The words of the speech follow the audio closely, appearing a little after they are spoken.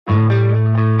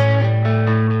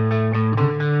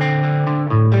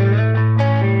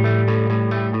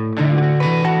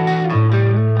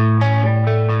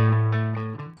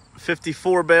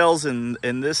54 bales in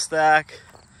this stack,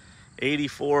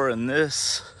 84 in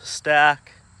this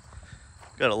stack.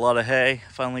 Got a lot of hay.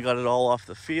 Finally got it all off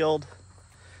the field.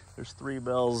 There's 3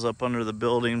 bales up under the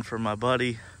building for my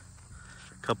buddy.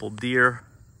 A couple deer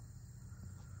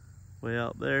way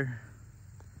out there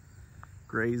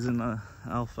grazing the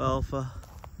alfalfa.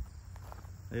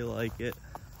 They like it.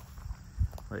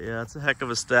 But yeah, it's a heck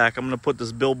of a stack. I'm gonna put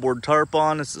this Billboard tarp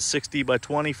on. It's a 60 by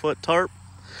 20 foot tarp.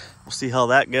 We'll see how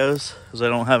that goes, because I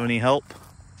don't have any help.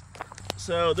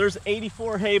 So there's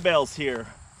 84 hay bales here.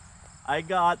 I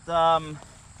got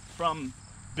from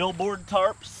Billboard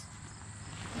Tarps.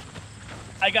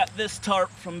 I got this tarp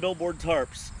from Billboard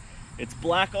Tarps. It's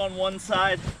black on one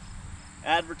side,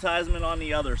 advertisement on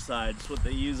the other side. It's what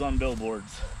they use on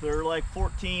billboards. They're like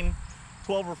 12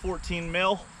 or 14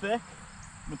 mil thick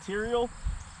material.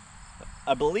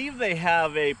 I believe they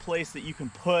have a place that you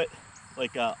can put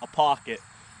like a pocket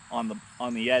on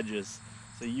the edges,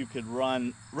 so you could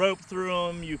run rope through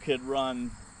them, you could run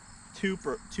tube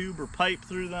or pipe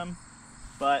through them.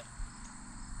 But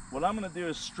what I'm going to do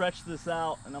is stretch this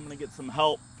out, and I'm going to get some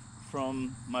help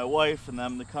from my wife and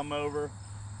them to come over,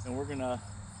 and we're going to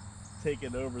take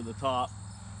it over the top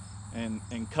and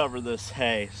cover this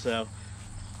hay. So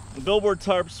the Billboard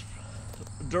tarps,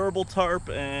 durable tarp,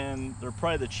 and they're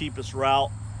probably the cheapest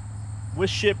route. With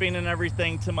shipping and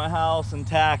everything to my house and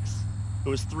tax, it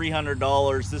was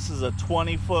 $300. This is a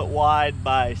 20 foot wide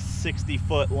by 60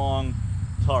 foot long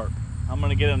tarp. I'm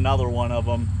gonna get another one of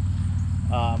them.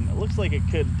 It looks like it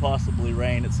could possibly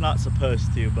rain. It's not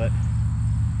supposed to, but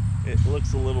it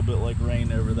looks a little bit like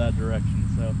rain over that direction.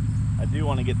 So I do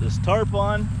want to get this tarp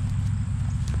on.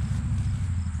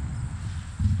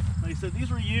 Like I said,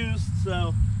 these were used,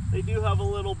 so they do have a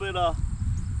little bit of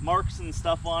marks and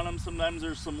stuff on them. Sometimes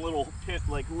there's some little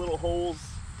little holes.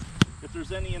 If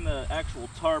there's any in the actual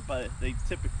tarp, they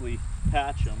typically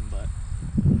patch them. But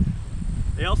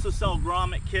they also sell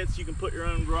grommet kits. You can put your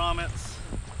own grommets.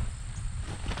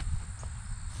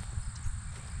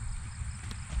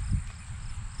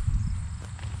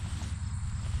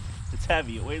 It's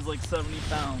heavy. It weighs like 70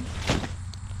 pounds.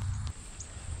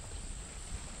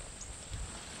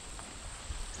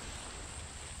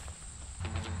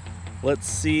 Let's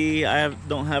see,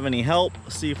 don't have any help.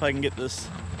 Let's see if I can get this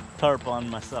tarp on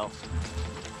myself.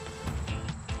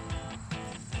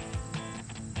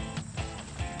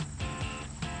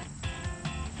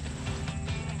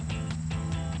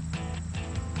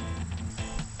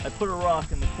 I put a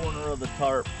rock in the corner of the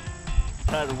tarp,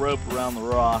 tied a rope around the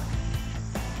rock.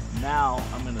 Now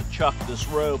I'm gonna chuck this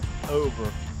rope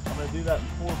over. I'm gonna do that in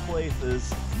 4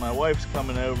 places. My wife's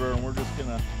coming over, and we're just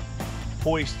gonna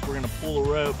hoist. We're gonna pull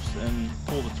the ropes and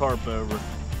pull the tarp over.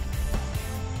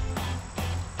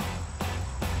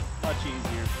 Much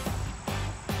easier.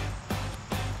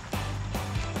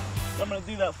 So I'm gonna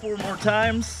do that 4 more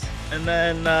times, and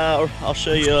then I'll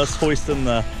show you us hoisting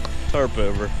the tarp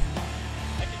over.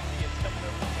 I can see it's coming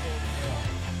over the hill.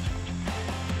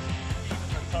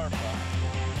 Even the tarp up.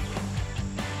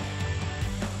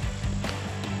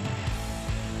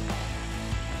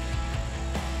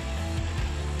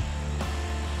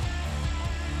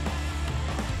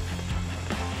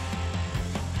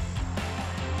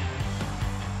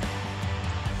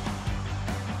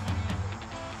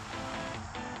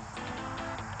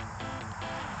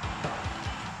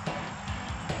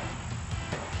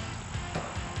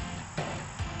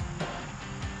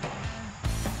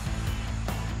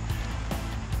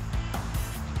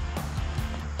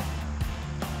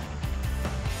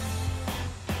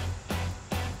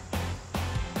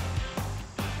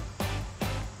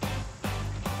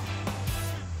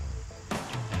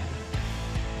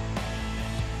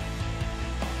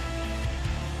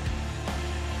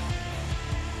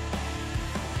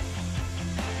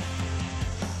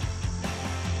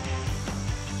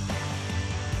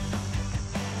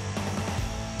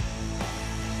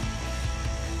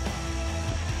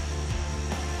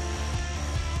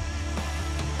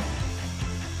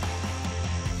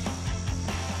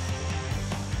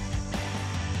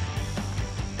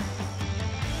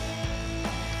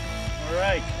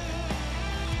 Alright,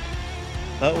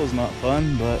 that was not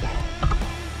fun, but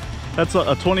that's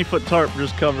a 20-foot tarp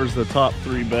just covers the top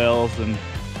 3 bales, and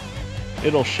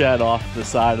it'll shed off the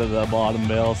side of the bottom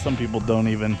bales. Some people don't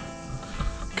even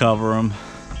cover them,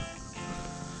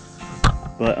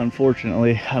 but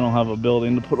unfortunately I don't have a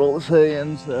building to put all this hay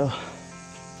in. So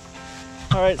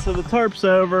alright, so the tarp's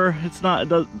over. It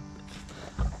does,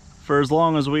 for as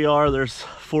long as we are, there's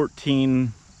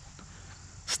 14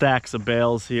 stacks of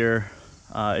bales here.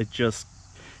 It just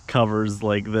covers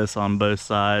like this on both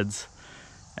sides,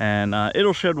 and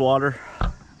it'll shed water.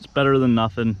 It's better than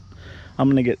nothing. I'm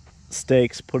gonna get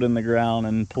stakes put in the ground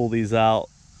and pull these out,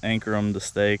 anchor them to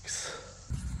stakes.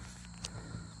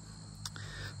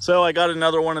 So I got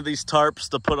another one of these tarps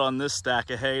to put on this stack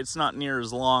of hay. It's not near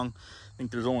as long. I think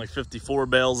there's only 54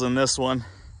 bales in this one.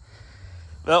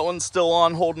 That one's still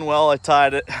on, holding well. I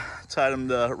tied them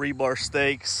to rebar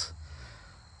stakes.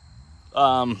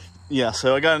 Yeah,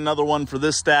 so I got another one for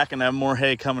this stack, and I have more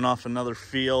hay coming off another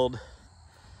field.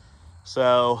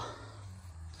 So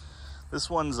this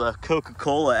one's a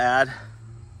Coca-Cola ad.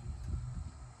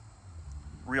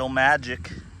 Real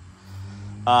magic.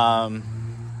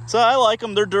 So I like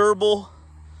them. They're durable,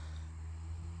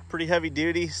 pretty heavy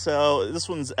duty. So this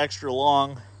one's extra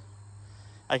long.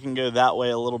 I can go that way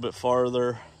a little bit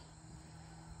farther,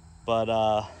 but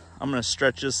I'm gonna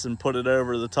stretch this and put it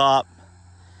over the top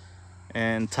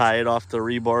and tie it off the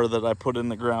rebar that I put in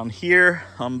the ground here.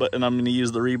 And I'm gonna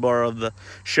use the rebar of the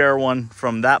share one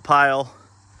from that pile.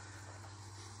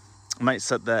 I might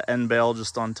set that end bale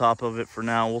just on top of it for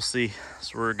now. We'll see.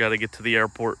 So we're gotta get to the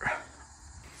airport.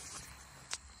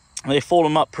 They fold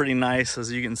them up pretty nice,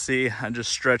 as you can see. I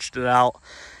just stretched it out.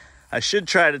 I should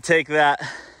try to take that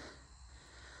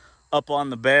up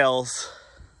on the bales,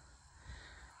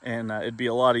 and it'd be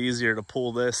a lot easier to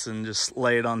pull this and just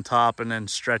lay it on top and then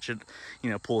stretch it, you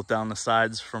know, pull it down the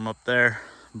sides from up there.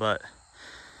 But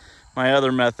my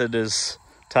other method is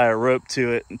tie a rope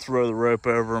to it and throw the rope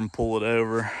over and pull it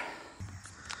over.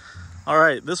 All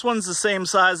right, this one's the same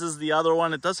size as the other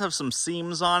one. It does have some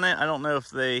seams on it. I don't know if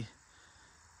they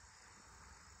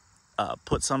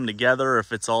put some together, or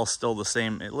if it's all still the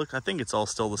same. I think it's all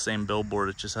still the same Billboard.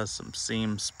 It just has some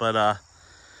seams. But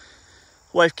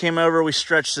wife came over, we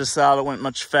stretched this out. It went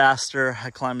much faster.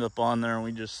 I climbed up on there and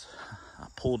we just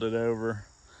pulled it over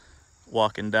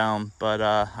walking down. But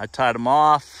I tied them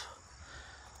off.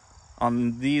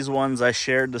 On these ones, I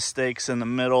shared the stakes in the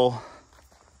middle.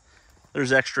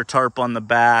 There's extra tarp on the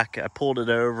back. I pulled it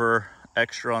over,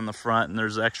 extra on the front, and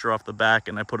there's extra off the back,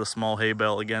 and I put a small hay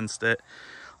bale against it,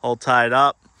 all tied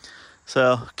up.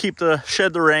 So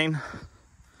shed the rain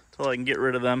until I can get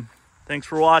rid of them. Thanks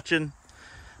for watching.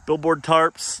 Billboard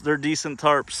tarps, they're decent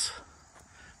tarps.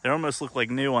 They almost look like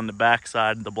new on the back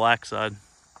side, the black side.